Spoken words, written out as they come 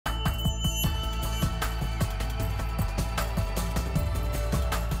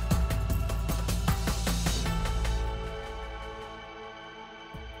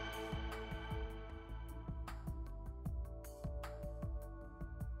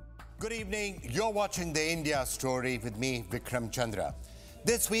Good evening. You're watching the India Story with me, Vikram Chandra.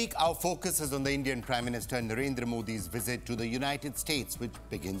 This week, our focus is on the Indian Prime Minister Narendra Modi's visit to the United States, which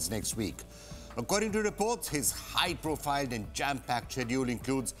begins next week. According to reports, his high-profile and jam-packed schedule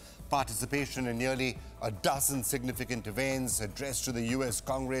includes participation in nearly a dozen significant events, address to the U.S.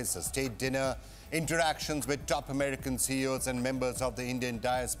 Congress, a state dinner, interactions with top American CEOs and members of the Indian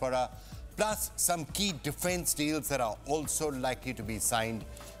diaspora, plus some key defense deals that are also likely to be signed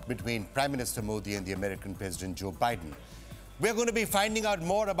between Prime Minister Modi and the American President Joe Biden. We're going to be finding out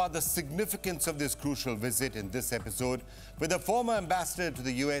more about the significance of this crucial visit in this episode with the former ambassador to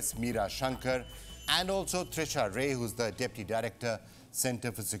the US, Meera Shankar, and also Trisha Ray, who's the Deputy Director,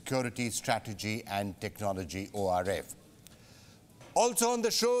 Center for Security, Strategy and Technology, ORF. Also on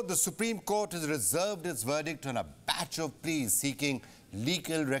the show, the Supreme Court has reserved its verdict on a batch of pleas seeking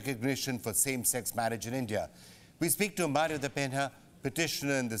legal recognition for same-sex marriage in India. We speak to Mario De Pena,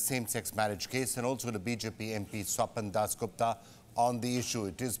 petitioner in the same-sex marriage case, and also the BJP MP Swapan Dasgupta on the issue.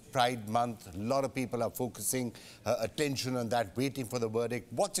 It is Pride Month. A lot of people are focusing attention on that, waiting for the verdict.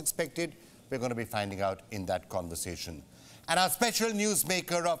 What's expected? We're going to be finding out in that conversation. And our special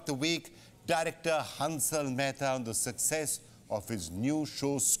newsmaker of the week, director Hansal Mehta, on the success of his new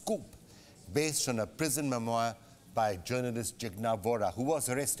show Scoop, based on a prison memoir by journalist Jigna Vora, who was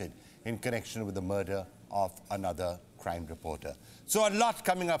arrested in connection with the murder of another crime reporter. So a lot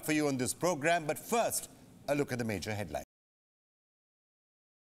coming up for you on this program, but first, a look at the major headlines.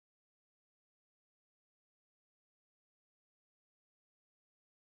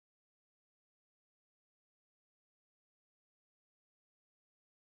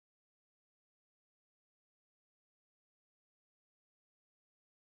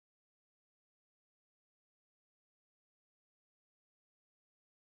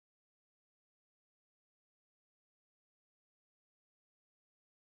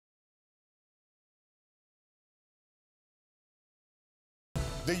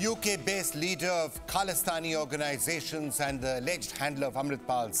 The UK-based leader of Khalistani organizations and the alleged handler of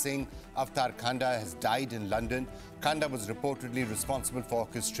Amritpal Singh, Avtar Khanda, has died in London. Khanda was reportedly responsible for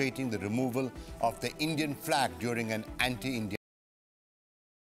orchestrating the removal of the Indian flag during an anti-Indian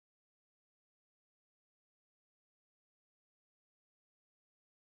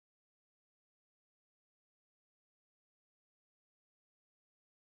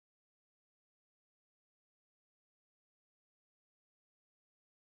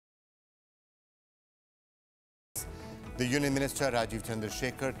The Union Minister Rajiv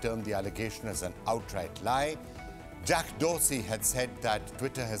Chandrasekhar termed the allegation as an outright lie. Jack Dorsey had said that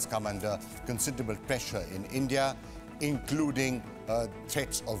Twitter has come under considerable pressure in India, including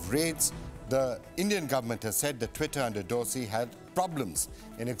threats of raids. The Indian government has said that Twitter under Dorsey had problems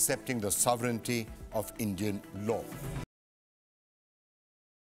in accepting the sovereignty of Indian law.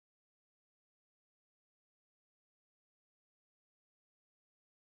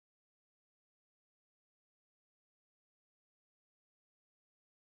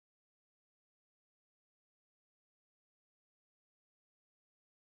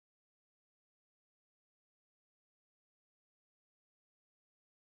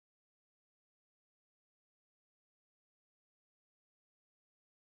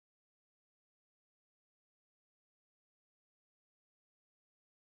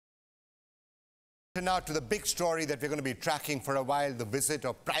 Now to the big story that we're going to be tracking for a while, the visit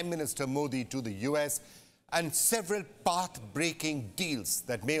of Prime Minister Modi to the US and several path-breaking deals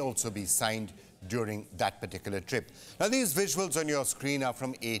that may also be signed during that particular trip. Now, these visuals on your screen are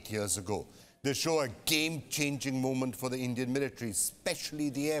from 8 years ago. They show a game-changing moment for the Indian military, especially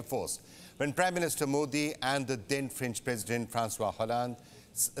the Air Force, when Prime Minister Modi and the then French President François Hollande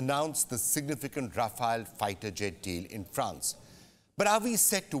announced the significant Rafale fighter jet deal in France. But are we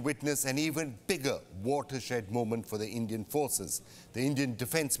set to witness an even bigger watershed moment for the Indian forces, the Indian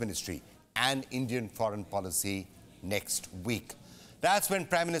Defence Ministry and Indian foreign policy next week? That's when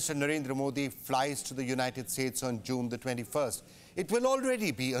Prime Minister Narendra Modi flies to the United States on June the 21st. It will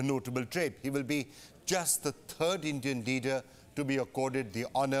already be a notable trip. He will be just the third Indian leader to be accorded the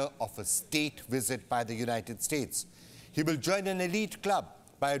honor of a state visit by the United States. He will join an elite club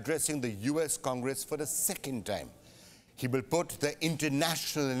by addressing the US Congress for the second time. He will put the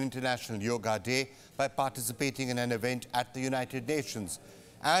International Yoga Day by participating in an event at the United Nations.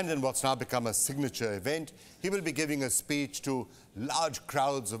 And in what's now become a signature event, he will be giving a speech to large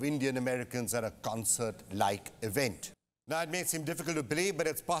crowds of Indian Americans at a concert-like event. Now, it may seem difficult to believe, but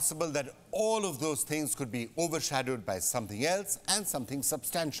it's possible that all of those things could be overshadowed by something else and something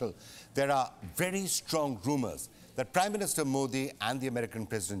substantial. There are very strong rumors that Prime Minister Modi and the American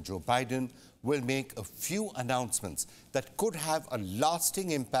President Joe Biden will make a few announcements that could have a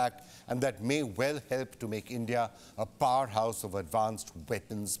lasting impact and that may well help to make India a powerhouse of advanced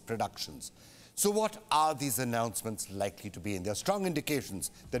weapons productions. So what are these announcements likely to be? And there are strong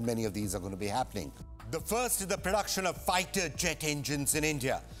indications that many of these are going to be happening. The first is the production of fighter jet engines in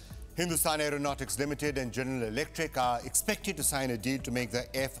India. Hindustan Aeronautics Limited and General Electric are expected to sign a deal to make the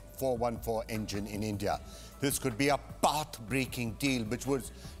F414 engine in India. This could be a path-breaking deal which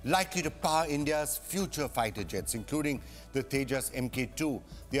was likely to power India's future fighter jets, including the Tejas Mk2,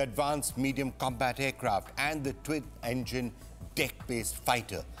 the advanced medium combat aircraft, and the twin-engine deck-based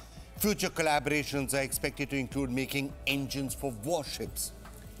fighter. Future collaborations are expected to include making engines for warships.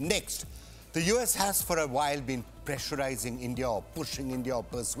 Next, the US has for a while been pressurizing India or pushing India or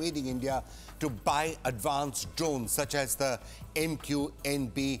persuading India to buy advanced drones such as the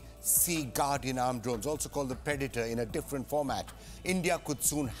MQ-9B Sea Guardian armed drones, also called the Predator in a different format. India could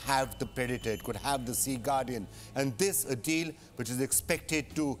soon have the Predator, it could have the Sea Guardian, and this a deal which is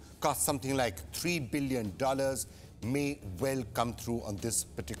expected to cost something like $3 billion may well come through on this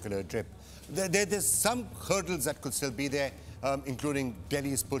particular trip. There's some hurdles that could still be there, including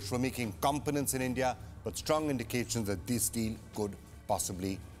Delhi's push for making components in India, but strong indications that this deal could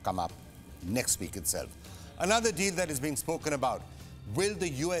possibly come up next week itself. Another deal that is being spoken about: will the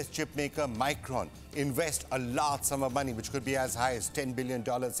US chipmaker Micron invest a large sum of money, which could be as high as $10 billion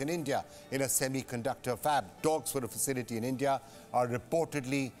in India, in a semiconductor fab? Talks for a facility in India are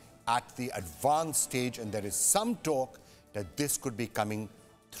reportedly at the advanced stage, and there is some talk that this could be coming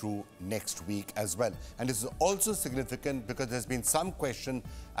through next week as well. And this is also significant because there's been some question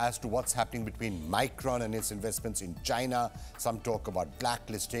as to what's happening between Micron and its investments in China. Some talk about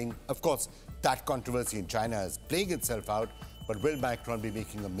blacklisting. Of course, that controversy in China is playing itself out, but will Micron be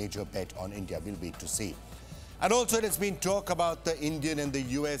making a major bet on India? We'll wait to see. And also there's been talk about the Indian and the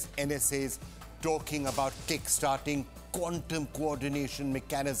US NSAs talking about kick-starting quantum coordination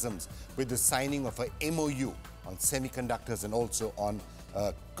mechanisms with the signing of a MOU on semiconductors and also on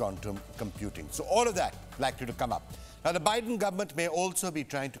quantum computing. So all of that likely to come up. Now, the Biden government may also be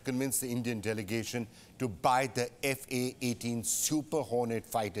trying to convince the Indian delegation to buy the FA-18 Super Hornet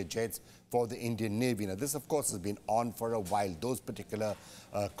fighter jets for the Indian Navy. Now, this, of course, has been on for a while, those particular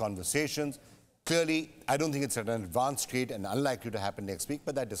conversations. Clearly, I don't think it's at an advanced stage and unlikely to happen next week,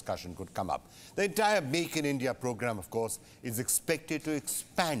 but that discussion could come up. The entire Make in India program, of course, is expected to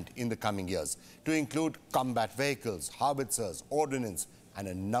expand in the coming years to include combat vehicles, howitzers, ordnance, and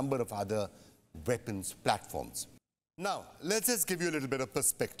a number of other weapons platforms. Now, let's just give you a little bit of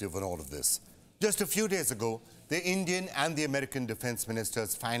perspective on all of this. Just a few days ago, the Indian and the American defense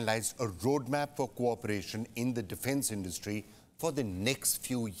ministers finalized a roadmap for cooperation in the defense industry for the next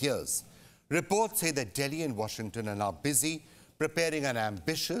few years. Reports say that Delhi and Washington are now busy preparing an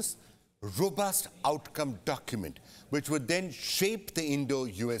ambitious, robust outcome document, which would then shape the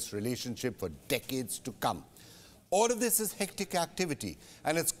Indo-US relationship for decades to come. All of this is hectic activity,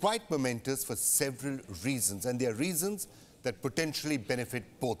 and it's quite momentous for several reasons, and there are reasons that potentially benefit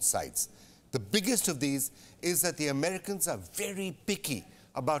both sides. The biggest of these is that the Americans are very picky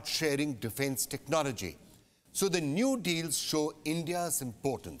about sharing defense technology. So the new deals show India's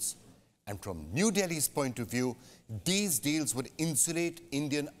importance. And from New Delhi's point of view, these deals would insulate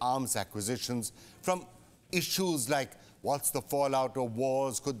Indian arms acquisitions from issues like what's the fallout of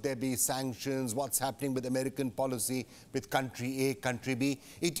wars, could there be sanctions, what's happening with American policy with country A, country B.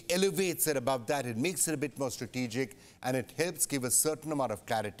 It elevates it above that, it makes it a bit more strategic, and it helps give a certain amount of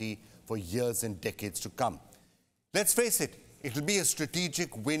clarity for years and decades to come. Let's face it, it will be a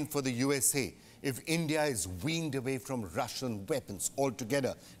strategic win for the USA if India is weaned away from Russian weapons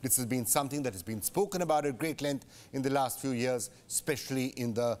altogether. This has been something that has been spoken about at great length in the last few years, especially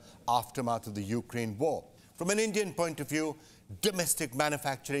in the aftermath of the Ukraine war. From an Indian point of view, domestic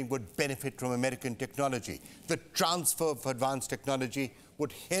manufacturing would benefit from American technology. The transfer of advanced technology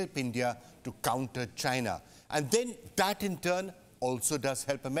would help India to counter China. And then that in turn also does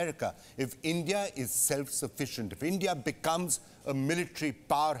help America. If India is self-sufficient, if India becomes a military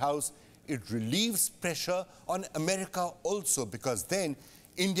powerhouse, it relieves pressure on America also, because then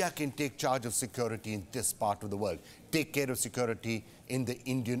India can take charge of security in this part of the world, take care of security in the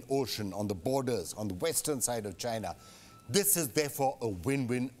Indian Ocean, on the borders, on the western side of China. This is therefore a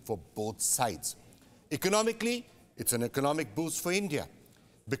win-win for both sides. Economically, it's an economic boost for India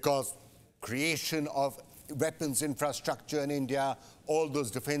because creation of weapons infrastructure in India, all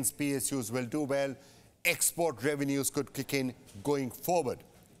those defense PSUs will do well, export revenues could kick in going forward.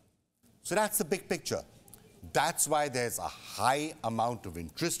 So that's the big picture. That's why there's a high amount of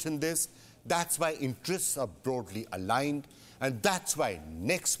interest in this. That's why interests are broadly aligned. And that's why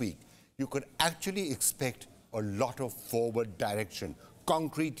next week you could actually expect a lot of forward direction,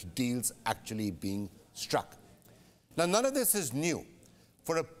 concrete deals actually being struck. Now, none of this is new.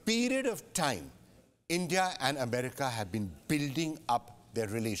 For a period of time, India and America have been building up their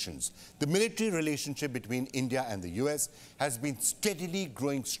relations. The military relationship between India and the US has been steadily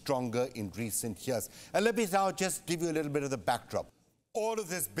growing stronger in recent years. And let me now just give you a little bit of the backdrop. All of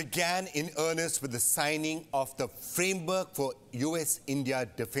this began in earnest with the signing of the framework for US-India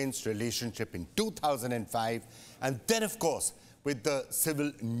defense relationship in 2005, and then, of course, with the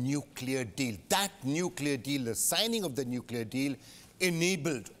civil nuclear deal. That nuclear deal, the signing of the nuclear deal,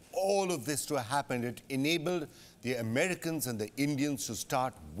 enabled all of this to happen. It enabled the Americans and the Indians to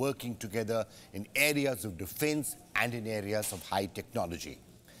start working together in areas of defense and in areas of high technology.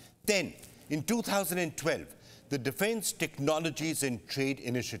 Then, in 2012, the Defense Technologies and Trade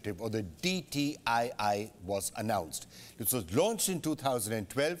Initiative, or the DTII, was announced. This was launched in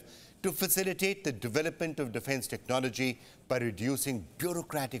 2012 to facilitate the development of defense technology by reducing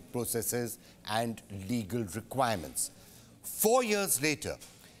bureaucratic processes and legal requirements. 4 years later,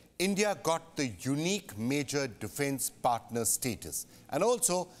 India got the unique major defense partner status, and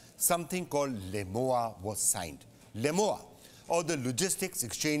also something called LEMOA was signed. LEMOA, or the Logistics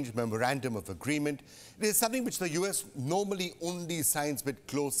Exchange Memorandum of Agreement, it is something which the US normally only signs with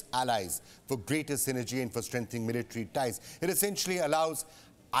close allies for greater synergy and for strengthening military ties. It essentially allows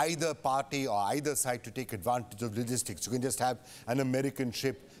either party or either side to take advantage of logistics. You can just have an American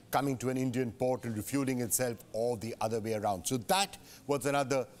ship coming to an Indian port and refueling itself, or the other way around. So that was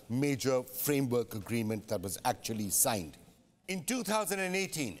another major framework agreement that was actually signed. In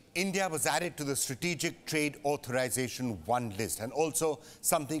 2018, India was added to the Strategic Trade Authorization 1 list, and also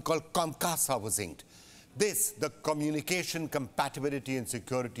something called COMCASA was inked. This, the Communication Compatibility and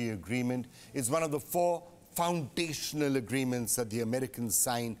Security Agreement, is one of the 4 foundational agreements that the Americans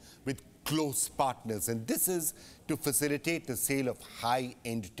sign with close partners, and this is to facilitate the sale of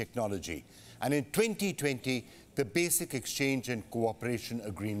high-end technology. And in 2020, the Basic Exchange and Cooperation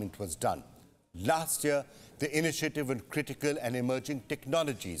Agreement was done. Last year, the Initiative on Critical and Emerging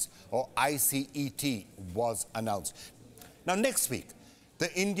Technologies, or ICET, was announced. Now, next week,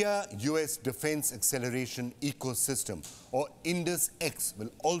 the India-US Defense Acceleration Ecosystem, or Indus-X,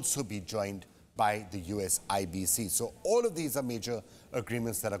 will also be joined by the US IBC. So all of these are major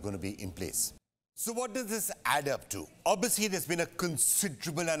agreements that are going to be in place. So what does this add up to? Obviously, there's been a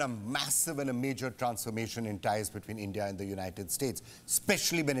considerable and a massive and a major transformation in ties between India and the United States,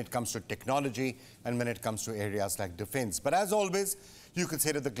 especially when it comes to technology and when it comes to areas like defense. But as always, you could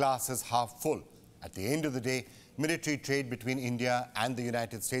say that the glass is half full. At the end of the day, military trade between India and the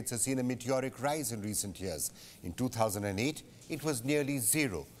United States has seen a meteoric rise in recent years. In 2008, it was nearly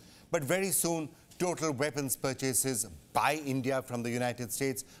zero. But very soon, total weapons purchases by India from the United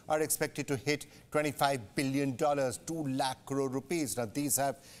States are expected to hit $25 billion, 2 lakh crore rupees. Now, these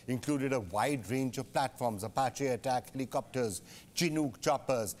have included a wide range of platforms: Apache attack helicopters, Chinook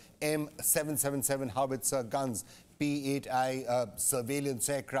choppers, M777 howitzer guns, P-8I surveillance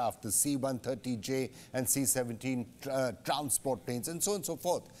aircraft, the C-130J and C-17 transport planes, and so on and so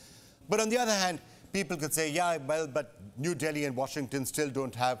forth. But on the other hand, people could say, yeah, well, but New Delhi and Washington still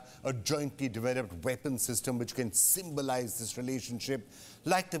don't have a jointly developed weapon system which can symbolize this relationship,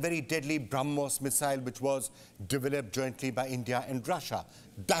 like the very deadly BrahMos missile which was developed jointly by India and Russia.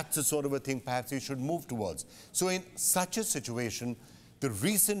 That's the sort of a thing perhaps we should move towards. So in such a situation, the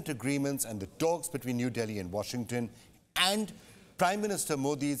recent agreements and the talks between New Delhi and Washington and Prime Minister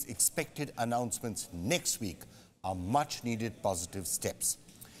Modi's expected announcements next week are much needed positive steps.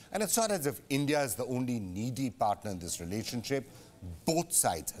 And it's not as if India is the only needy partner in this relationship. Both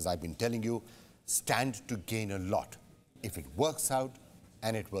sides, as I've been telling you, stand to gain a lot if it works out,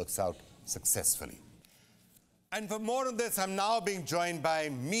 and it works out successfully. And for more on this, I'm now being joined by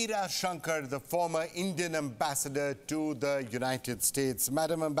Meera Shankar, the former Indian ambassador to the United States.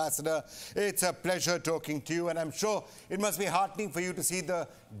 Madam Ambassador, it's a pleasure talking to you, and I'm sure it must be heartening for you to see the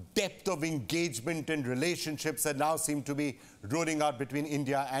depth of engagement and relationships that now seem to be rolling out between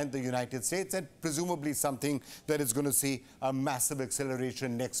India and the United States, and presumably something that is going to see a massive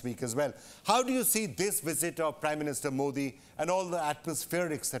acceleration next week as well. How do you see this visit of Prime Minister Modi and all the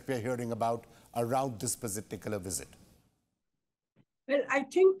atmospherics that we're hearing about around this particular visit? Well, I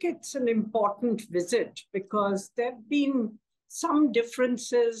think it's an important visit because there have been some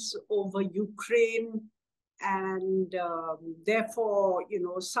differences over Ukraine and therefore,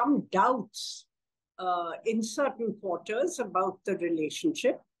 some doubts in certain quarters about the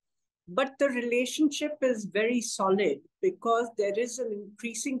relationship. But the relationship is very solid because there is an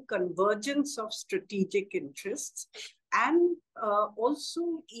increasing convergence of strategic interests. and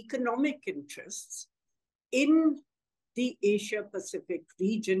also economic interests in the Asia-Pacific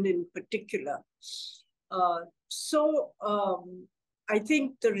region in particular. I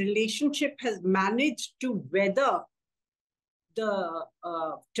think the relationship has managed to weather the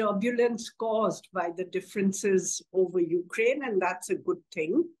turbulence caused by the differences over Ukraine, and that's a good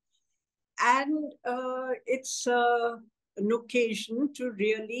thing. And it's an occasion to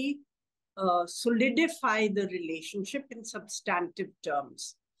really solidify the relationship in substantive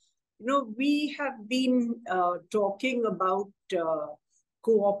terms. You know, we have been talking about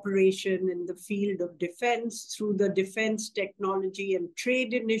cooperation in the field of defense through the Defense Technology and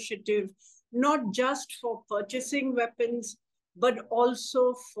Trade Initiative, not just for purchasing weapons, but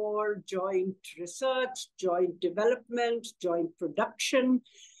also for joint research, joint development, joint production.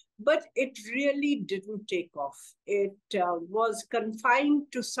 But it really didn't take off. It was confined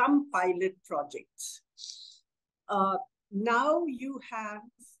to some pilot projects. Now you have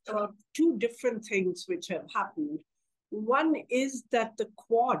two different things which have happened. One is that the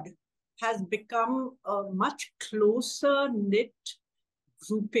Quad has become a much closer knit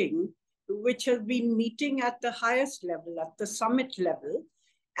grouping, which has been meeting at the highest level, at the summit level.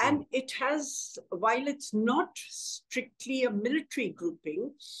 And it has, while it's not strictly a military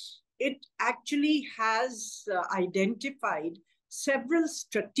grouping, it actually has identified several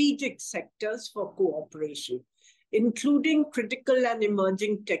strategic sectors for cooperation, including critical and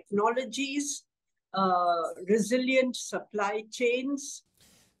emerging technologies, resilient supply chains.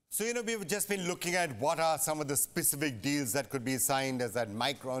 So, you know, we've just been looking at what are some of the specific deals that could be signed, as that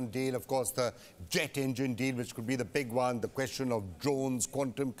Micron deal, of course, the jet engine deal, which could be the big one, the question of drones,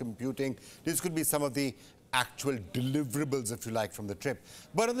 quantum computing. This could be some of the actual deliverables, if you like, from the trip.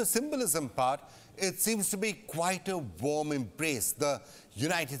 But on the symbolism part, it seems to be quite a warm embrace. The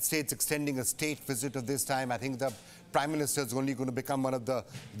United States extending a state visit of this time. I think the Prime Minister is only going to become one of the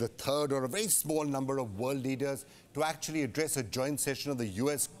third or a very small number of world leaders to actually address a joint session of the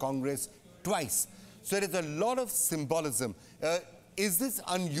U.S. Congress twice. So there is a lot of symbolism. Is this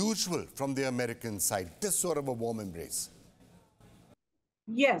unusual from the American side, this sort of a warm embrace?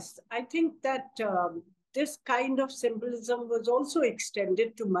 Yes, I think that this kind of symbolism was also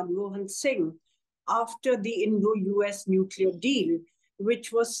extended to Manmohan Singh after the Indo-US nuclear deal,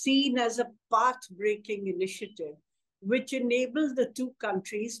 which was seen as a path-breaking initiative, which enabled the two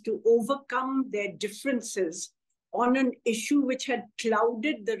countries to overcome their differences on an issue which had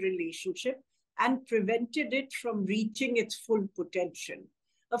clouded the relationship and prevented it from reaching its full potential.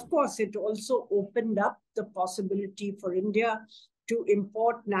 Of course, it also opened up the possibility for India to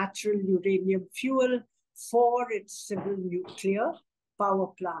import natural uranium fuel for its civil nuclear power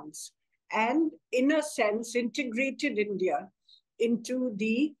plants, and in a sense integrated India into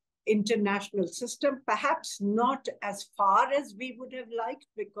the international system, perhaps not as far as we would have liked,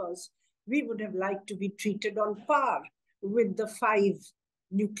 because we would have liked to be treated on par with the 5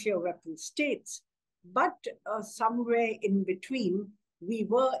 nuclear weapon states. But somewhere in between, we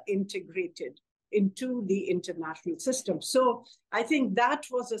were integrated into the international system. So I think that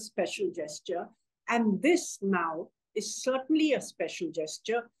was a special gesture. And this now is certainly a special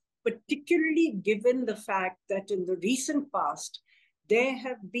gesture, particularly given the fact that in the recent past, there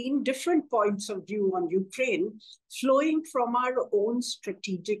have been different points of view on Ukraine flowing from our own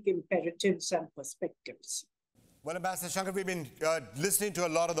strategic imperatives and perspectives. Well, Ambassador Shankar, we've been listening to a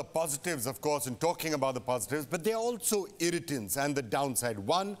lot of the positives, of course, and talking about the positives, but there are also irritants and the downside.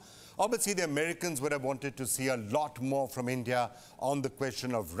 One, obviously, the Americans would have wanted to see a lot more from India on the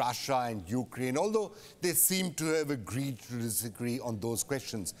question of Russia and Ukraine, although they seem to have agreed to disagree on those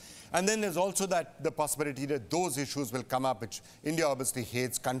questions. And then there's also the possibility that those issues will come up, which India obviously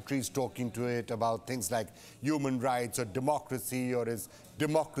hates, countries talking to it about things like human rights or democracy, or is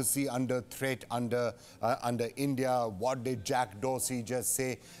democracy under threat under India? What did Jack Dorsey just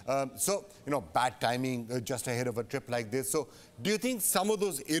say? So, you know, bad timing just ahead of a trip like this. So do you think some of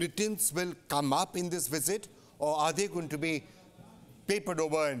those irritants will come up in this visit, or are they going to be papered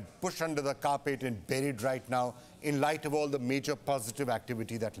over and pushed under the carpet and buried right now in light of all the major positive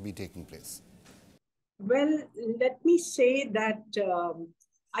activity that will be taking place? Well, let me say that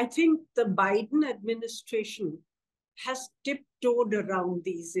I think the Biden administration has tiptoed around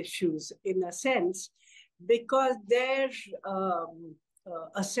these issues in a sense, because their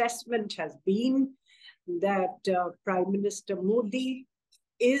assessment has been that Prime Minister Modi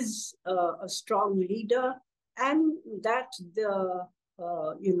is a strong leader, and that the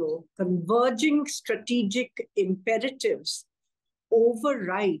converging strategic imperatives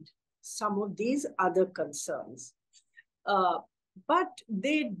override some of these other concerns. But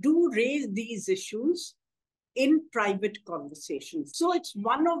they do raise these issues in private conversations. So it's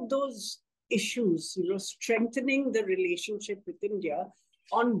one of those issues, strengthening the relationship with India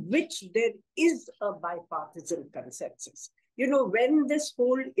on which there is a bipartisan consensus. When this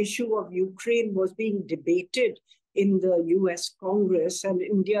whole issue of Ukraine was being debated in the U.S. Congress and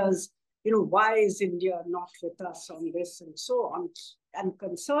India's, why is India not with us on this and so on, and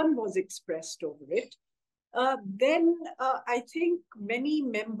concern was expressed over it, then I think many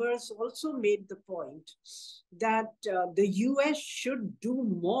members also made the point that the US should do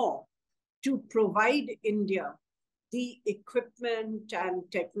more to provide India the equipment and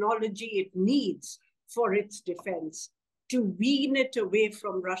technology it needs for its defense, to wean it away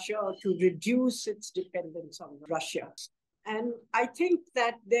from Russia or to reduce its dependence on Russia. And I think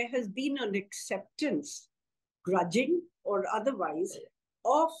that there has been an acceptance, grudging or otherwise,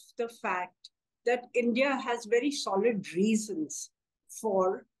 of the fact that India has very solid reasons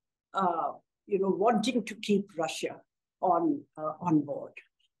for, wanting to keep Russia on board.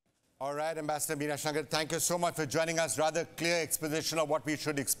 All right, Ambassador Meena Shankar, thank you so much for joining us. Rather clear exposition of what we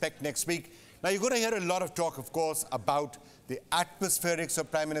should expect next week. Now, you're going to hear a lot of talk, of course, about the atmospherics of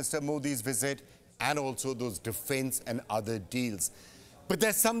Prime Minister Modi's visit and also those defense and other deals. But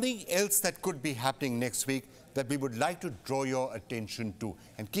there's something else that could be happening next week that we would like to draw your attention to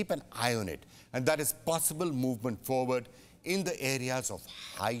and keep an eye on it. And that is possible movement forward in the areas of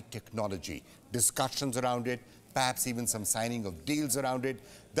high technology, discussions around it, perhaps even some signing of deals around it.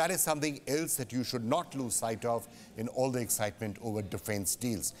 That is something else that you should not lose sight of in all the excitement over defense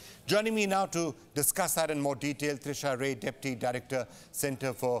deals. Joining me now to discuss that in more detail, Trisha Ray, Deputy Director,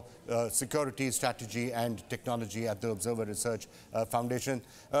 Center for Security, Strategy and Technology at the Observer Research Foundation.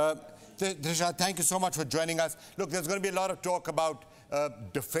 Trisha, thank you so much for joining us. Look, there's going to be a lot of talk about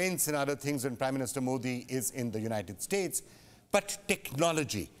defense and other things when Prime Minister Modi is in the United States. But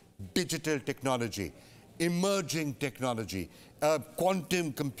technology, digital technology, emerging technology,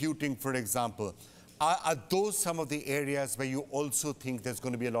 quantum computing, for example, are those some of the areas where you also think there's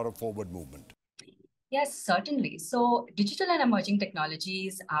going to be a lot of forward movement? Yes, certainly. So digital and emerging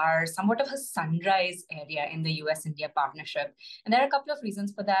technologies are somewhat of a sunrise area in the US-India partnership. And there are a couple of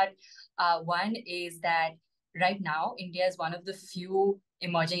reasons for that. One is that right now, India is one of the few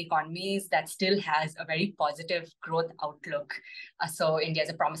emerging economies that still has a very positive growth outlook. So India is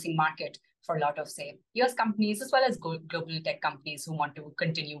a promising market for a lot of, say, US companies, as well as global tech companies who want to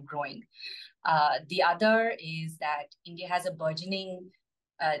continue growing. The other is that India has a burgeoning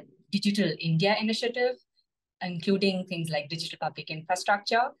Digital India initiative, including things like digital public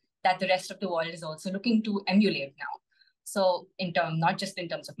infrastructure that the rest of the world is also looking to emulate now. So not just in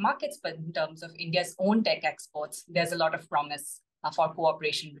terms of markets, but in terms of India's own tech exports, there's a lot of promise for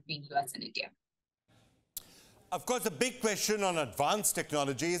cooperation between US and India. Of course, the big question on advanced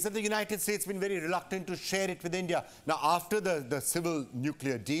technology is that the United States has been very reluctant to share it with India. Now, after the civil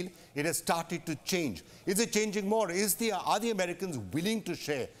nuclear deal, it has started to change. Is it changing more? Are the Americans willing to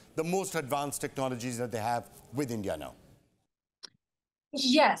share the most advanced technologies that they have with India now?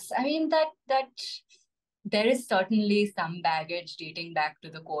 Yes, I mean that there is certainly some baggage dating back to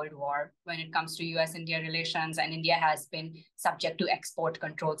the Cold War when it comes to US-India relations, and India has been subject to export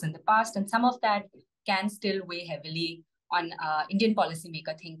controls in the past, and some of that can still weigh heavily on Indian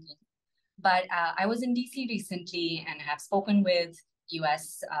policymaker thinking. But I was in DC recently and have spoken with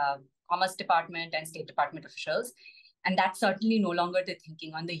US Commerce Department and State Department officials, and that's certainly no longer the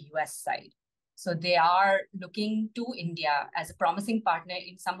thinking on the US side. So they are looking to India as a promising partner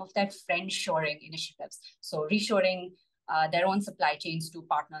in some of that friend-shoring initiatives. So reshoring their own supply chains to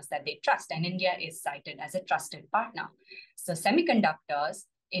partners that they trust, and India is cited as a trusted partner. So semiconductors,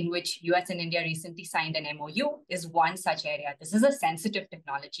 in which US and India recently signed an MOU, is one such area. This is a sensitive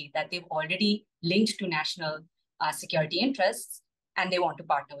technology that they've already linked to national security interests, and they want to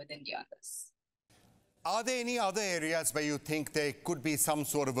partner with India on this. Are there any other areas where you think there could be some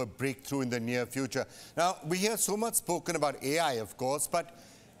sort of a breakthrough in the near future? Now, we hear so much spoken about AI, of course, but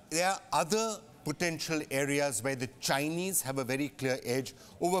there are other potential areas where the Chinese have a very clear edge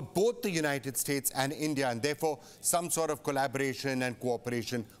over both the United States and India, and therefore some sort of collaboration and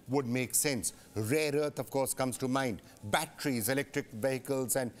cooperation would make sense. Rare earth, of course, comes to mind. Batteries, electric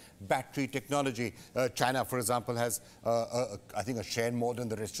vehicles and battery technology. China, for example, has, I think, a share more than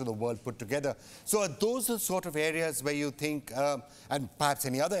the rest of the world put together. So are those the sort of areas where you think, and perhaps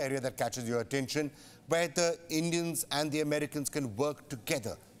any other area that catches your attention, where the Indians and the Americans can work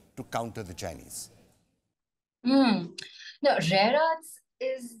together to counter the Chinese? No, rare earths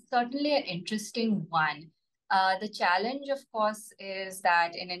is certainly an interesting one. The challenge, of course, is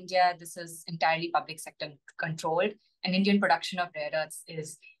that in India, this is entirely public sector controlled, and Indian production of rare earths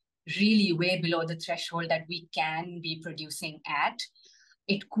is really way below the threshold that we can be producing at.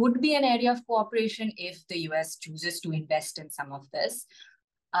 It could be an area of cooperation if the US chooses to invest in some of this.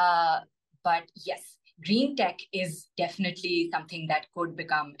 But yes, green tech is definitely something that could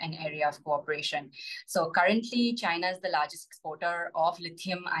become an area of cooperation. So currently, China is the largest exporter of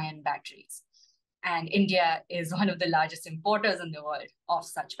lithium-ion batteries. And India is one of the largest importers in the world of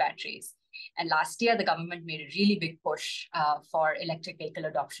such batteries. And last year, the government made a really big push for electric vehicle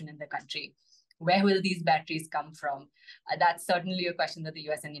adoption in the country. Where will these batteries come from? That's certainly a question that the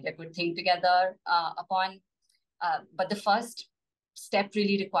US and India could think together upon. But the first step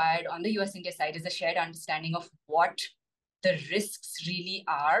really required on the US-India side is a shared understanding of what the risks really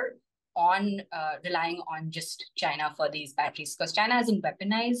are on relying on just China for these batteries, because China hasn't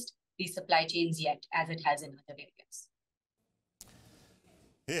weaponized these supply chains yet as it has in other areas.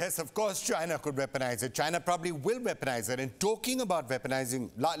 Yes, of course, China could weaponize it. China probably will weaponize it. And talking about weaponizing,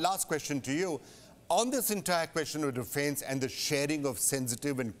 last question to you. On this entire question of defense and the sharing of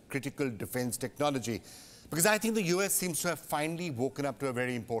sensitive and critical defense technology, because I think the US seems to have finally woken up to a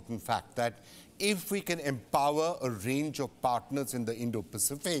very important fact that if we can empower a range of partners in the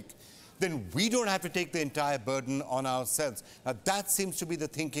Indo-Pacific, then we don't have to take the entire burden on ourselves. Now, that seems to be the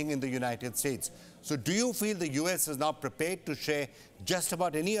thinking in the United States. So do you feel the US is now prepared to share just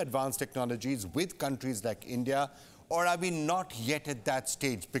about any advanced technologies with countries like India, or are we not yet at that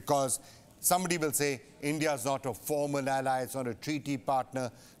stage? Because somebody will say India is not a formal ally, it's not a treaty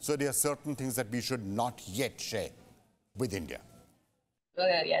partner, so there are certain things that we should not yet share with India.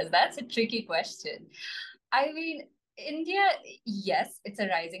 Well, yes, that's a tricky question. I mean, India, yes, it's a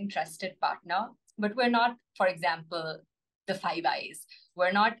rising trusted partner, but we're not, for example, the Five Eyes.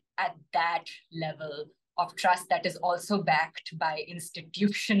 We're not at that level of trust that is also backed by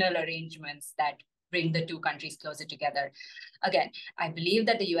institutional arrangements that bring the two countries closer together. Again, I believe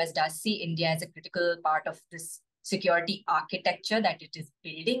that the US does see India as a critical part of this security architecture that it is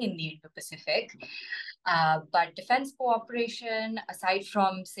building in the Indo-Pacific. But defense cooperation, aside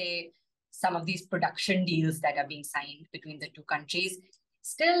from, say, some of these production deals that are being signed between the two countries,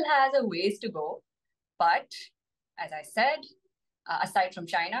 still has a ways to go. But as I said, aside from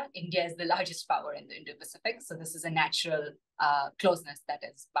China, India is the largest power in the Indo-Pacific. So this is a natural closeness that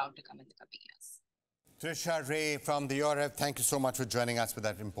is bound to come in the coming years. Trisha Ray from the URF, thank you so much for joining us with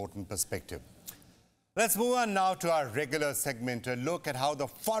that important perspective. Let's move on now to our regular segment, a look at how the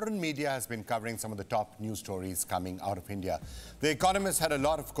foreign media has been covering some of the top news stories coming out of India. The Economist had a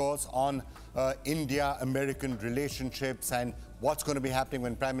lot, of course, on India-American relationships and what's going to be happening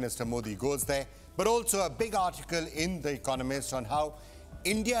when Prime Minister Modi goes there, but also a big article in The Economist on how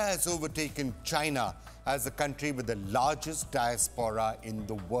India has overtaken China as the country with the largest diaspora in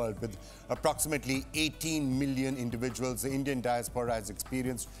the world. With approximately 18 million individuals, the Indian diaspora has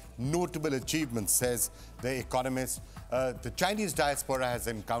experienced notable achievements, says The Economist. The Chinese diaspora has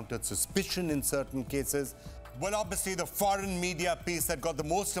encountered suspicion in certain cases. Well, obviously, the foreign media piece that got the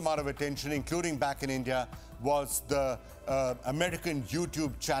most amount of attention, including back in India, was the American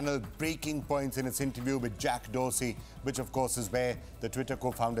YouTube channel Breaking Points in its interview with Jack Dorsey, which of course is where the Twitter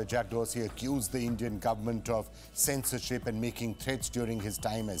co-founder Jack Dorsey accused the Indian government of censorship and making threats during his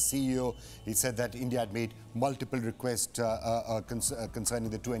time as CEO. He said that India had made multiple requests concerning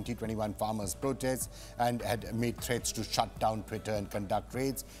the 2021 farmers' protests and had made threats to shut down Twitter and conduct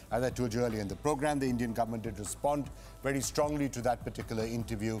raids. As I told you earlier in the program, the Indian government did respond very strongly to that particular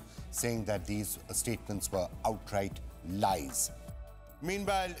interview, saying that these statements were outright lies.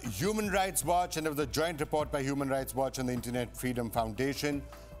 Meanwhile, Human Rights Watch, and there was a joint report by Human Rights Watch and the Internet Freedom Foundation,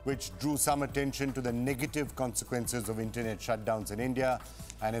 which drew some attention to the negative consequences of internet shutdowns in India,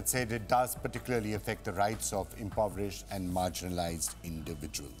 and it said it does particularly affect the rights of impoverished and marginalized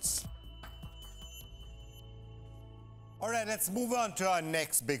individuals. All right, let's move on to our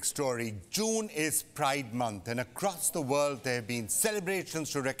next big story. June is Pride Month, and across the world there have been celebrations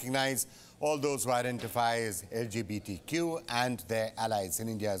to recognize all those who identify as LGBTQ and their allies. In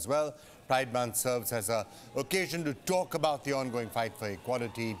India as well, Pride Month serves as an occasion to talk about the ongoing fight for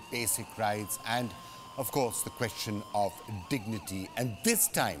equality, basic rights, and of course the question of dignity. And this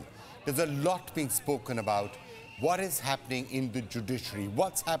time, there's a lot being spoken about what is happening in the judiciary,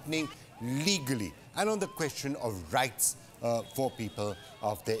 what's happening legally, and on the question of rights for people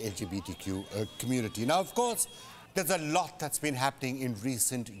of the LGBTQ community. Now, of course, there's a lot that's been happening in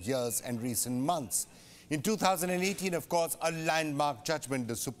recent years and recent months. In 2018, of course, a landmark judgment,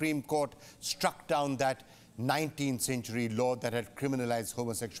 the Supreme Court struck down that 19th century law that had criminalized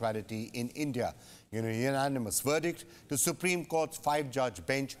homosexuality in India. In a unanimous verdict, the Supreme Court's 5-judge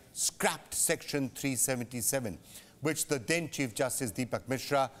bench scrapped Section 377, which the then Chief Justice Deepak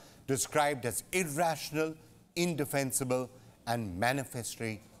Mishra described as irrational, indefensible, and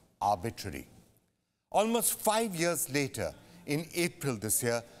manifestly arbitrary. Almost 5 years later, in April this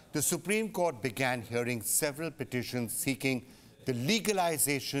year, the Supreme Court began hearing several petitions seeking the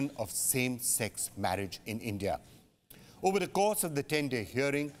legalization of same-sex marriage in India. Over the course of the 10-day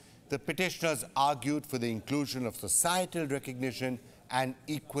hearing, the petitioners argued for the inclusion of societal recognition and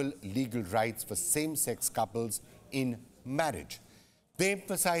equal legal rights for same-sex couples in marriage. They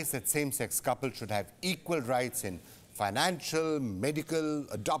emphasized that same-sex couples should have equal rights in financial, medical,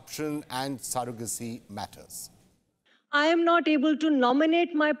 adoption, and surrogacy matters. I am not able to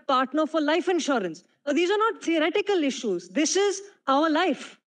nominate my partner for life insurance. Now, these are not theoretical issues. This is our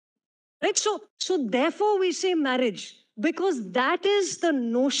life. Right? So therefore we say marriage, because that is the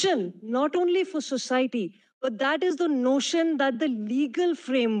notion, not only for society, but that is the notion that the legal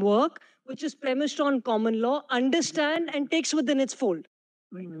framework, which is premised on common law, understand and takes within its fold.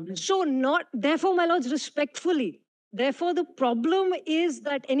 So therefore, my lords, respectfully, therefore the problem is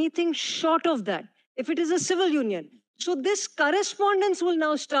that anything short of that, if it is a civil union, so this correspondence will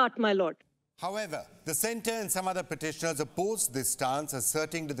now start, my lord. However, the centre and some other petitioners opposed this stance,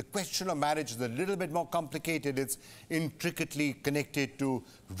 asserting that the question of marriage is a little bit more complicated. It's intricately connected to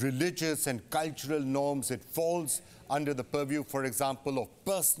religious and cultural norms. It falls under the purview, for example, of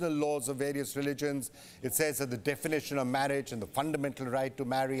personal laws of various religions. It says that the definition of marriage and the fundamental right to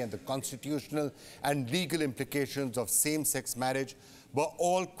marry and the constitutional and legal implications of same-sex marriage were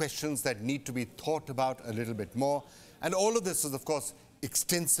all questions that need to be thought about a little bit more. And all of this is, of course,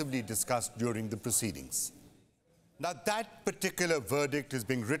 extensively discussed during the proceedings. Now, that particular verdict is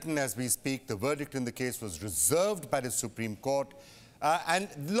being written as we speak. The verdict in the case was reserved by the Supreme Court, and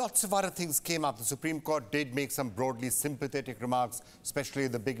lots of other things came up. The Supreme Court did make some broadly sympathetic remarks, especially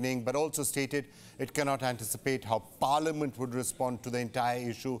at the beginning, but also stated it cannot anticipate how Parliament would respond to the entire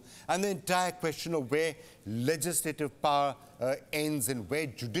issue, and the entire question of where legislative power ends and where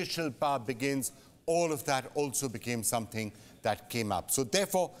judicial power begins. All of that also became something that came up. So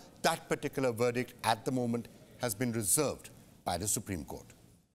therefore, that particular verdict at the moment has been reserved by the Supreme Court.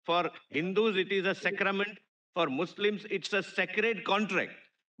 For Hindus, it is a sacrament. For Muslims, it's a sacred contract,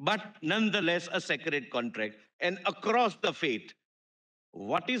 but nonetheless a sacred contract. And across the faith,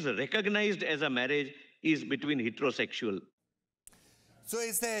 what is recognized as a marriage is between heterosexual. So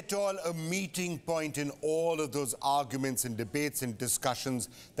is there at all a meeting point in all of those arguments and debates and discussions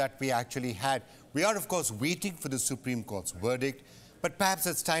that we actually had? We are, of course, waiting for the Supreme Court's verdict, but perhaps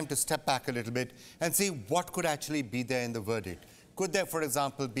it's time to step back a little bit and see what could actually be there in the verdict. Could there, for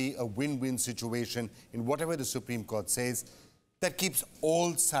example, be a win-win situation in whatever the Supreme Court says that keeps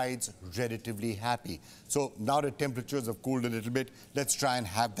all sides relatively happy? So now the temperatures have cooled a little bit. Let's try and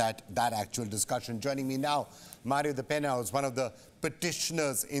have that actual discussion. Joining me now, Mario De Pena, who's one of the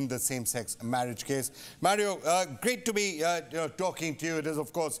petitioners in the same-sex marriage case. Mario, great to be talking to you. It is,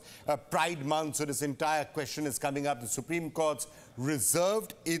 of course, Pride Month, so this entire question is coming up. The Supreme Court's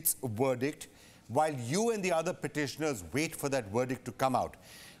reserved its verdict while you and the other petitioners wait for that verdict to come out.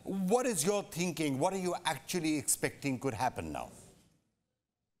 What is your thinking? What are you actually expecting could happen now?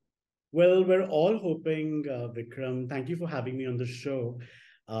 Well, we're all hoping, Vikram, thank you for having me on the show.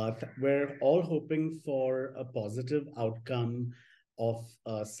 We're all hoping for a positive outcome of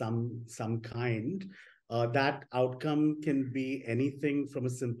some kind. That outcome can be anything from a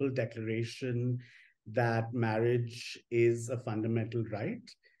simple declaration that marriage is a fundamental right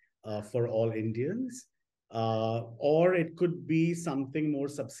for all Indians, or it could be something more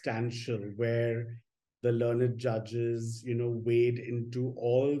substantial where the learned judges, wade into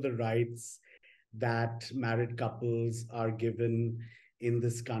all the rights that married couples are given in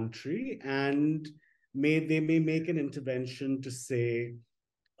this country, and they may make an intervention to say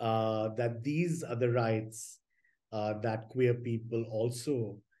that these are the rights that queer people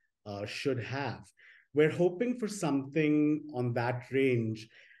also should have. We're hoping for something on that range.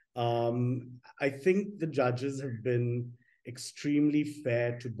 I think the judges have been extremely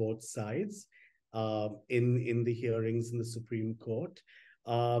fair to both sides in the hearings in the Supreme Court.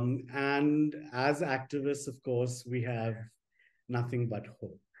 And as activists, of course, we have nothing but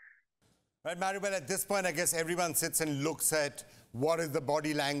hope. Right, Maribel, at this point, I guess everyone sits and looks at what is the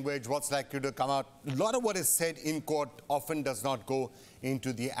body language, what's likely to come out. A lot of what is said in court often does not go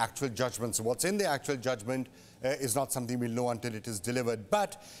into the actual judgment. So what's in the actual judgment is not something we'll know until it is delivered.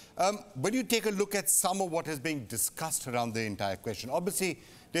 But when you take a look at some of what is being discussed around the entire question, obviously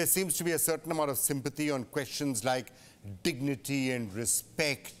there seems to be a certain amount of sympathy on questions like dignity and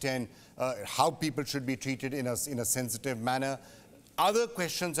respect and how people should be treated in a sensitive manner. Other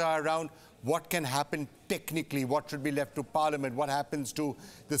questions are around what can happen technically, what should be left to Parliament, what happens to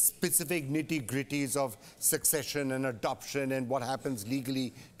the specific nitty-gritties of succession and adoption, and what happens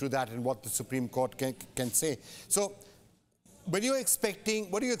legally to that, and what the Supreme Court can say. So what are you expecting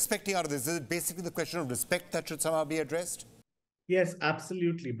out of this? Is it basically the question of respect that should somehow be addressed? Yes,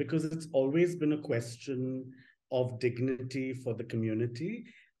 absolutely, because it's always been a question of dignity for the community.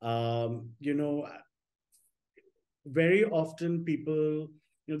 You know, very often people,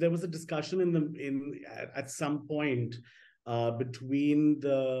 you know, there was a discussion at some point between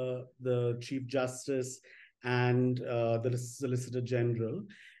the Chief Justice and the Solicitor General,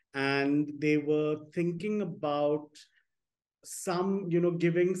 and they were thinking about some, you know,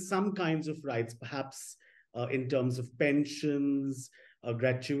 giving some kinds of rights, perhaps in terms of pensions,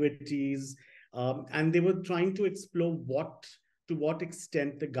 gratuities, and they were trying to explore to what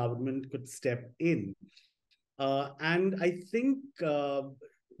extent the government could step in. And I think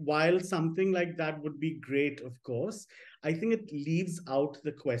while something like that would be great, of course, I think it leaves out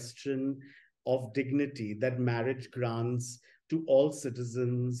the question of dignity that marriage grants to all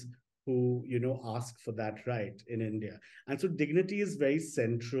citizens who, you know, ask for that right in India. And so dignity is very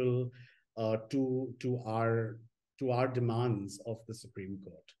central to our demands of the Supreme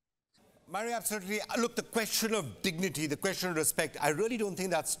Court. Mario, absolutely. Look, the question of dignity, the question of respect, I really don't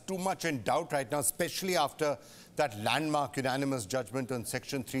think that's too much in doubt right now, especially after that landmark unanimous judgment on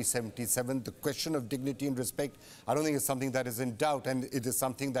Section 377. The question of dignity and respect, I don't think it's something that is in doubt, and it is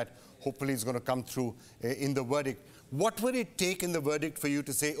something that hopefully is going to come through in the verdict. What would it take in the verdict for you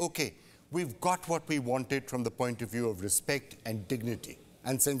to say, okay, we've got what we wanted from the point of view of respect and dignity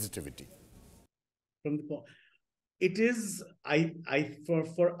and sensitivity? It is,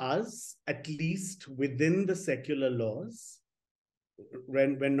 for us, at least within the secular laws,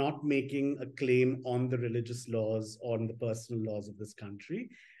 when we're not making a claim on the religious laws, on the personal laws of this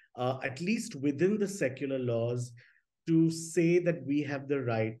country, at least within the secular laws, to say that we have the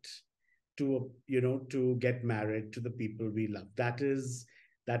right to, you know, to get married to the people we love. That is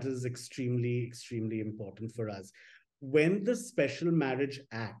extremely, extremely important for us. When the Special Marriage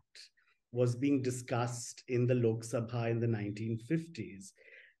Act was being discussed in the Lok Sabha in the 1950s,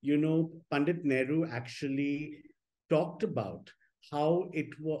 you know, Pandit Nehru actually talked about how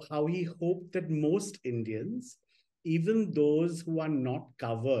he hoped that most Indians, even those who are not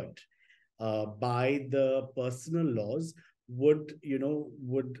covered by the personal laws, would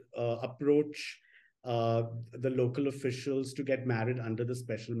approach the local officials to get married under the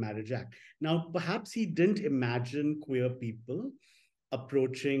Special Marriage Act. Now, perhaps he didn't imagine queer people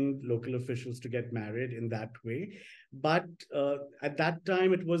approaching local officials to get married in that way. But at that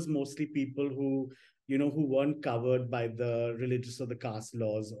time, it was mostly people who, you know, who weren't covered by the religious or the caste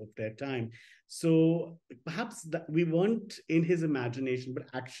laws of their time. So perhaps that we weren't in his imagination, but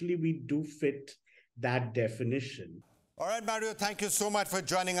actually we do fit that definition. All right, Mario, thank you so much for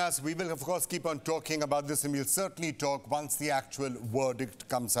joining us. We will, of course, keep on talking about this, and we'll certainly talk once the actual verdict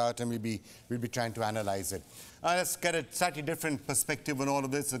comes out, and we'll be trying to analyze it. Let's get a slightly different perspective on all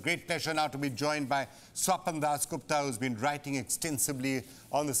of this. It's a great pleasure now to be joined by Swapan Dasgupta, who's been writing extensively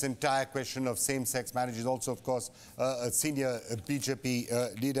on this entire question of same-sex marriage. He's also, of course, a senior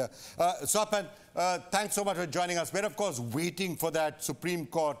BJP leader. Swapan, thanks so much for joining us. We're, of course, waiting for that Supreme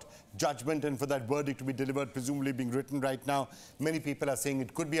Court judgment and for that verdict to be delivered, presumably being written right now. Many people are saying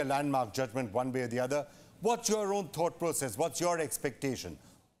it could be a landmark judgment one way or the other. What's your own thought process? What's your expectation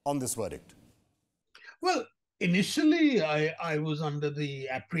on this verdict? Well, initially, I was under the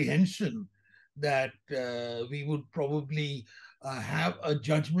apprehension that we would probably have a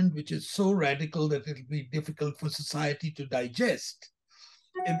judgment which is so radical that it'll be difficult for society to digest.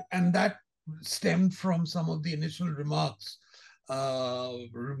 And that stemmed from some of the initial remarks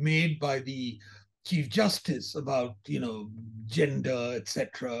made by the Chief Justice about, you know, gender,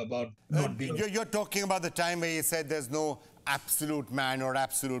 etc., about not being... You're talking about the time where he said there's no absolute man or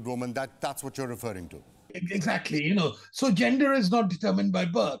absolute woman. That's what you're referring to. Exactly, you know. So gender is not determined by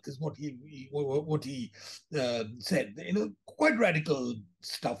birth, is what he said. You know, quite radical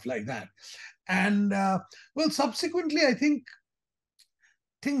stuff like that. And well, subsequently, I think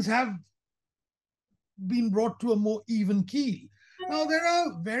things have been brought to a more even keel. Now, there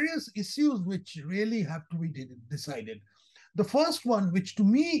are various issues which really have to be decided. The first one, which to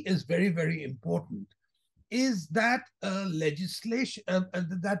me is very, very important, is that legislation,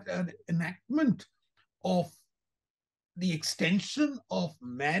 that enactment of the extension of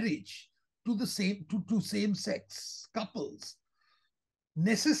marriage to the same-sex couples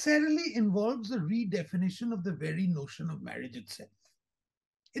necessarily involves a redefinition of the very notion of marriage itself.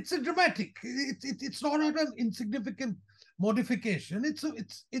 It's a dramatic, it's not an insignificant modification,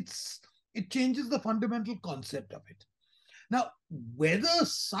 it changes the fundamental concept of it. Now, whether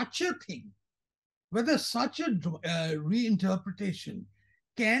such a reinterpretation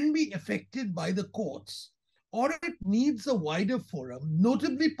can be effected by the courts, or it needs a wider forum,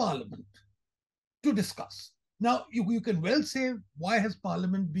 notably Parliament, to discuss. Now, you can well say, why has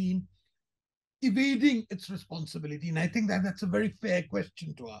Parliament been evading its responsibility? And I think that's a very fair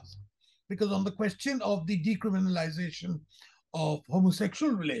question to ask. Because on the question of the decriminalization of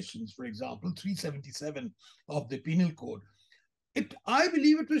homosexual relations, for example, 377 of the Penal Code, I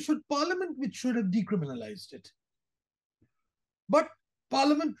believe it was Parliament which should have decriminalized it. But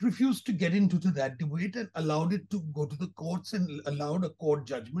Parliament refused to get into that debate and allowed it to go to the courts and allowed a court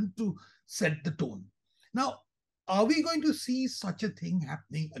judgment to set the tone. Now, are we going to see such a thing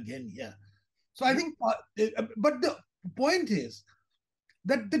happening again here? So I think, but the point is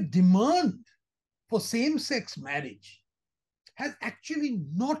that the demand for same-sex marriage has actually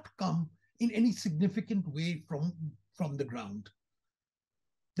not come in any significant way from the ground.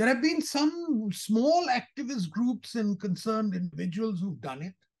 There have been some small activist groups and concerned individuals who've done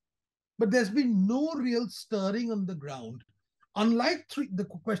it, but there's been no real stirring on the ground, unlike the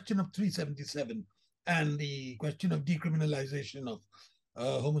question of 377 and the question of decriminalization of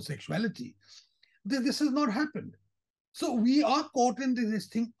homosexuality. This has not happened. So we are caught in this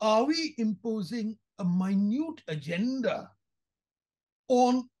thing. Are we imposing a minute agenda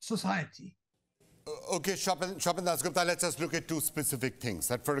on society? Okay, Shobhan Dasgupta, let's just look at two specific things.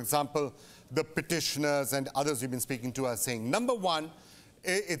 That, for example, the petitioners and others you've been speaking to are saying, number one,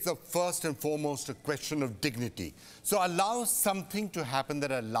 it's first and foremost a question of dignity. So allow something to happen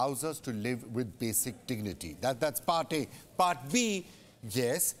that allows us to live with basic dignity. That's part A. Part B,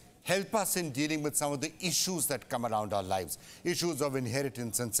 yes, help us in dealing with some of the issues that come around our lives. Issues of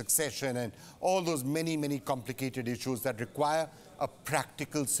inheritance and succession and all those many, many complicated issues that require a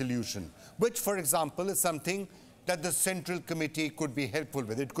practical solution, which, for example, is something that the Central Committee could be helpful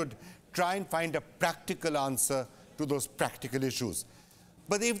with. It could try and find a practical answer to those practical issues.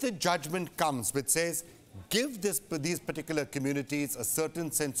 But if the judgment comes which says, give these particular communities a certain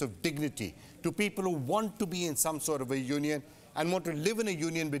sense of dignity to people who want to be in some sort of a union and want to live in a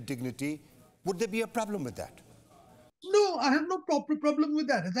union with dignity, would there be a problem with that? No, I have no problem with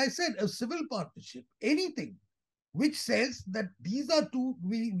that. As I said, a civil partnership, anything which says that these are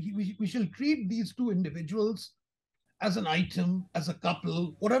we shall treat these two individuals as an item, as a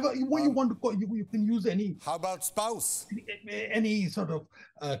couple, whatever you want to call, you can use any. How about spouse? Any sort of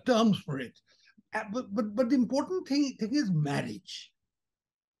terms for it. But the important thing is marriage.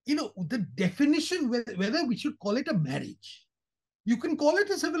 You know, the definition, whether we should call it a marriage. You can call it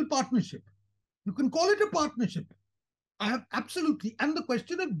a civil partnership. You can call it a partnership. I have absolutely. And the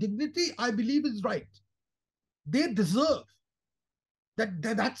question of dignity, I believe, is right. They deserve that.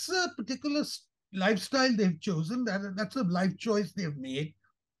 That's a particular lifestyle they've chosen. That's a life choice they've made.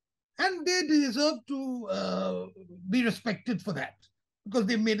 And they deserve to be respected for that because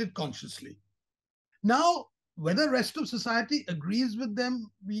they made it consciously. Now, whether the rest of society agrees with them,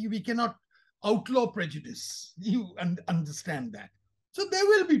 we cannot outlaw prejudice. You understand that. So there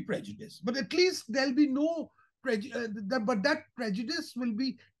will be prejudice, but at least there'll be no prejudice. But that prejudice will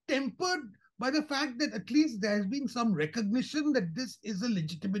be tempered by the fact that at least there has been some recognition that this is a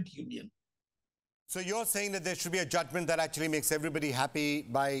legitimate union. So you're saying that there should be a judgment that actually makes everybody happy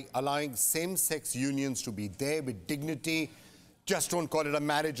by allowing same-sex unions to be there with dignity. Just don't call it a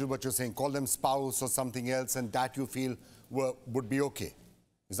marriage is what you're saying. Call them spouse or something else, and that you feel would be okay.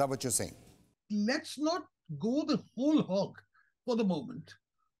 Is that what you're saying? Let's not go the whole hog for the moment.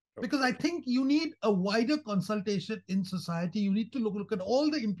 Because I think you need a wider consultation in society. You need to look at all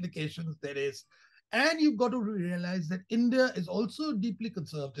the implications there is. And you've got to realize that India is also a deeply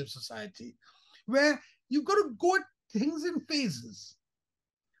conservative society where you've got to go at things in phases.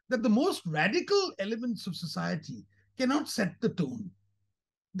 That the most radical elements of society cannot set the tone.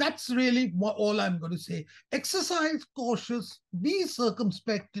 That's really all I'm going to say. Exercise cautious, be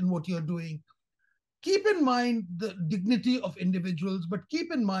circumspect in what you're doing. Keep in mind the dignity of individuals, but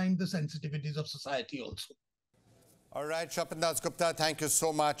keep in mind the sensitivities of society also. All right, Shobhan Dasgupta, thank you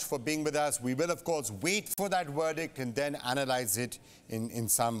so much for being with us. We will, of course, wait for that verdict and then analyze it in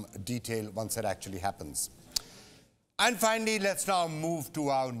some detail once it actually happens. And finally, let's now move to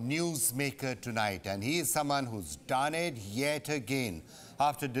our newsmaker tonight. And he is someone who's done it yet again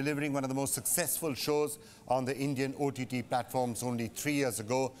after delivering one of the most successful shows on the Indian OTT platforms only 3 years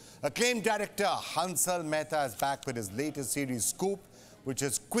ago. Acclaimed director Hansal Mehta is back with his latest series, Scoop, which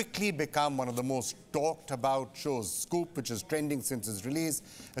has quickly become one of the most talked about shows. Scoop, which is trending since its release,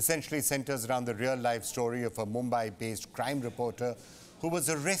 essentially centers around the real-life story of a Mumbai-based crime reporter who was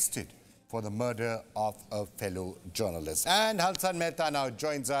arrested for the murder of a fellow journalist. And Hansal Mehta now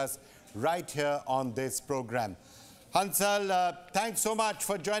joins us right here on this program. Hansal, thanks so much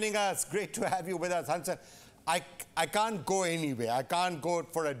for joining us. Great to have you with us. Hansal, I can't go anywhere. I can't go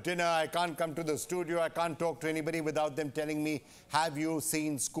for a dinner. I can't come to the studio. I can't talk to anybody without them telling me, have you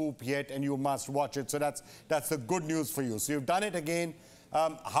seen Scoop yet? And you must watch it. So that's the good news for you. So you've done it again.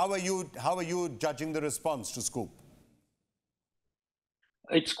 How are you judging the response to Scoop?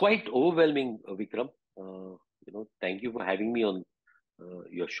 It's quite overwhelming, Vikram. Thank you for having me on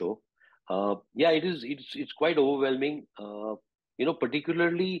your show. Yeah, it is. It's quite overwhelming.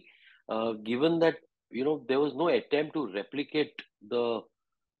 Particularly given that there was no attempt to replicate the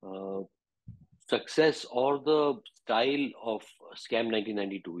success or the style of Scam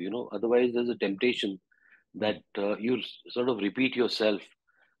 1992. Otherwise there's a temptation that you sort of repeat yourself,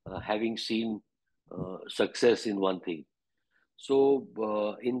 having seen success in one thing. So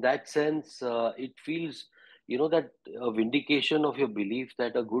in that sense, it feels, that a vindication of your belief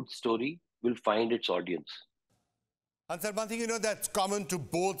that a good story will find its audience. Hansal, one thing that's common to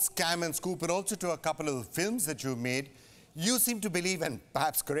both Scam and Scoop, and also to a couple of films that you've made, you seem to believe, and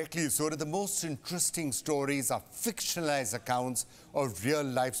perhaps correctly so, that the most interesting stories are fictionalized accounts of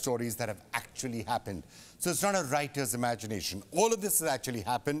real-life stories that have actually happened. So it's not a writer's imagination. All of this has actually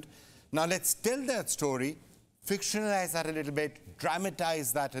happened. Now let's tell that story, fictionalize that a little bit,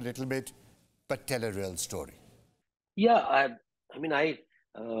 dramatize that a little bit, but tell a real story. Yeah,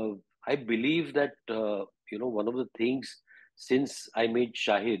 I believe that one of the things, since I made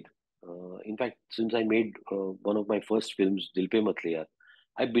Shahid, in fact, since I made one of my first films, Dil Pe Mat Liya,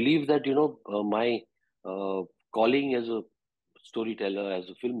 I believe that my calling as a storyteller, as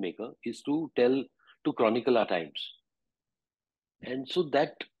a filmmaker, is to chronicle our times, and so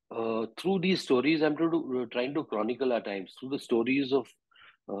that through these stories, I'm trying to chronicle our times through the stories of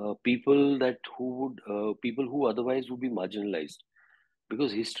people who otherwise would be marginalized.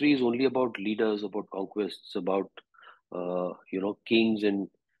 Because history is only about leaders, about conquests, about kings and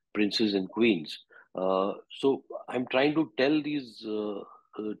princes and queens. So I'm trying to tell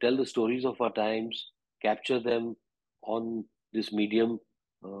the stories of our times, capture them on this medium,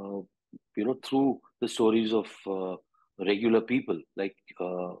 through the stories of regular people like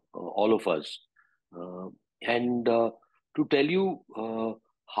all of us, and to tell you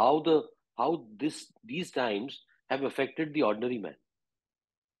how these times have affected the ordinary man.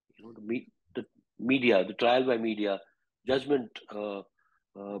 The media, the trial by media, judgment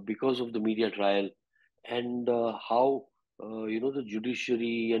because of the media trial, and how the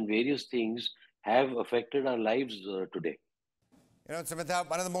judiciary and various things have affected our lives today. Samantha,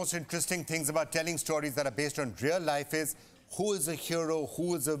 one of the most interesting things about telling stories that are based on real life is who is a hero,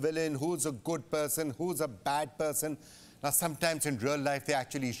 who is a villain, who is a good person, who is a bad person. Now, sometimes in real life, they're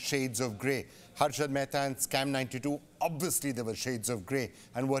actually shades of grey. Harshad Mehta and Scam 92, obviously there were shades of grey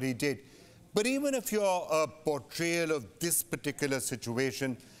and what he did. But even if you're a portrayal of this particular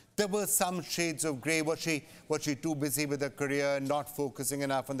situation, there were some shades of grey. Was she too busy with her career, not focusing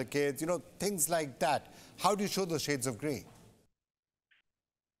enough on the kids? Things like that. How do you show those shades of grey?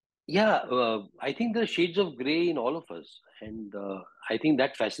 Yeah, I think there are shades of grey in all of us. And I think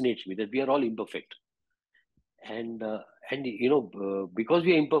that fascinates me, that we are all imperfect. And because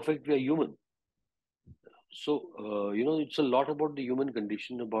we are imperfect, we are human. So, it's a lot about the human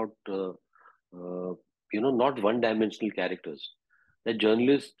condition, about, not one-dimensional characters. That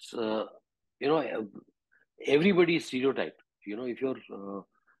journalists, everybody is stereotyped. If you're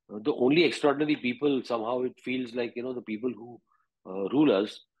the only extraordinary people, somehow it feels like, the people who rule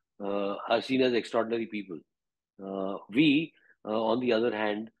us are seen as extraordinary people. We, on the other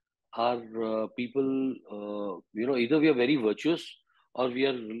hand, are people, either we are very virtuous or we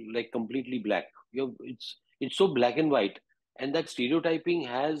are like completely black. It's so black and white. And that stereotyping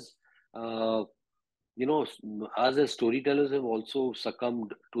has, us as storytellers have also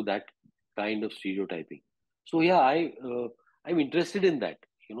succumbed to that kind of stereotyping. So yeah, I'm interested in that.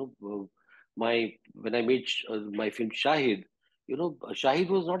 When I made my film Shahid, Shahid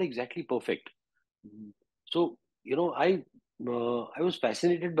was not exactly perfect. So I was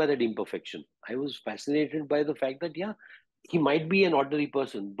fascinated by that imperfection. I was fascinated by the fact that yeah, he might be an ordinary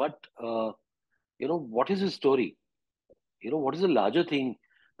person, but what is his story? What is the larger thing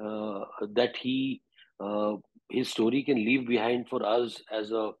that his story can leave behind for us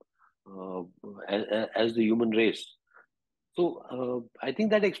as as the human race? So I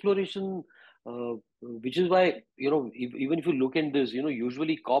think that exploration, which is why, even if you look at this,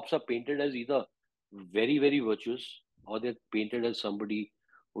 usually cops are painted as either very, very virtuous, or they're painted as somebody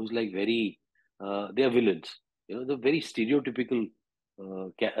who's like they are villains. The very stereotypical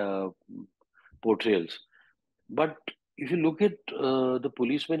portrayals. But if you look at the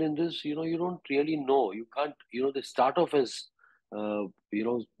policemen in this, you don't really know. You can't, they start off as,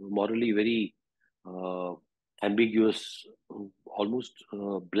 morally very uh, ambiguous, almost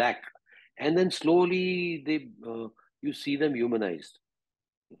black, and then slowly you see them humanized.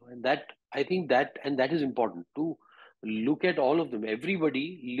 And that, I think that is important to look at all of them.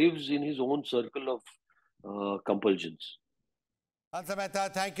 Everybody lives in his own circle of compulsions. Hansa Mehta,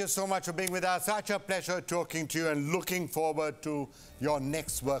 thank you so much for being with us. Such a pleasure talking to you, and looking forward to your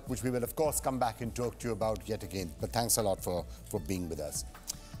next work, which we will, of course, come back and talk to you about yet again. But thanks a lot for being with us.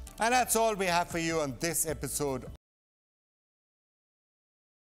 And that's all we have for you on this episode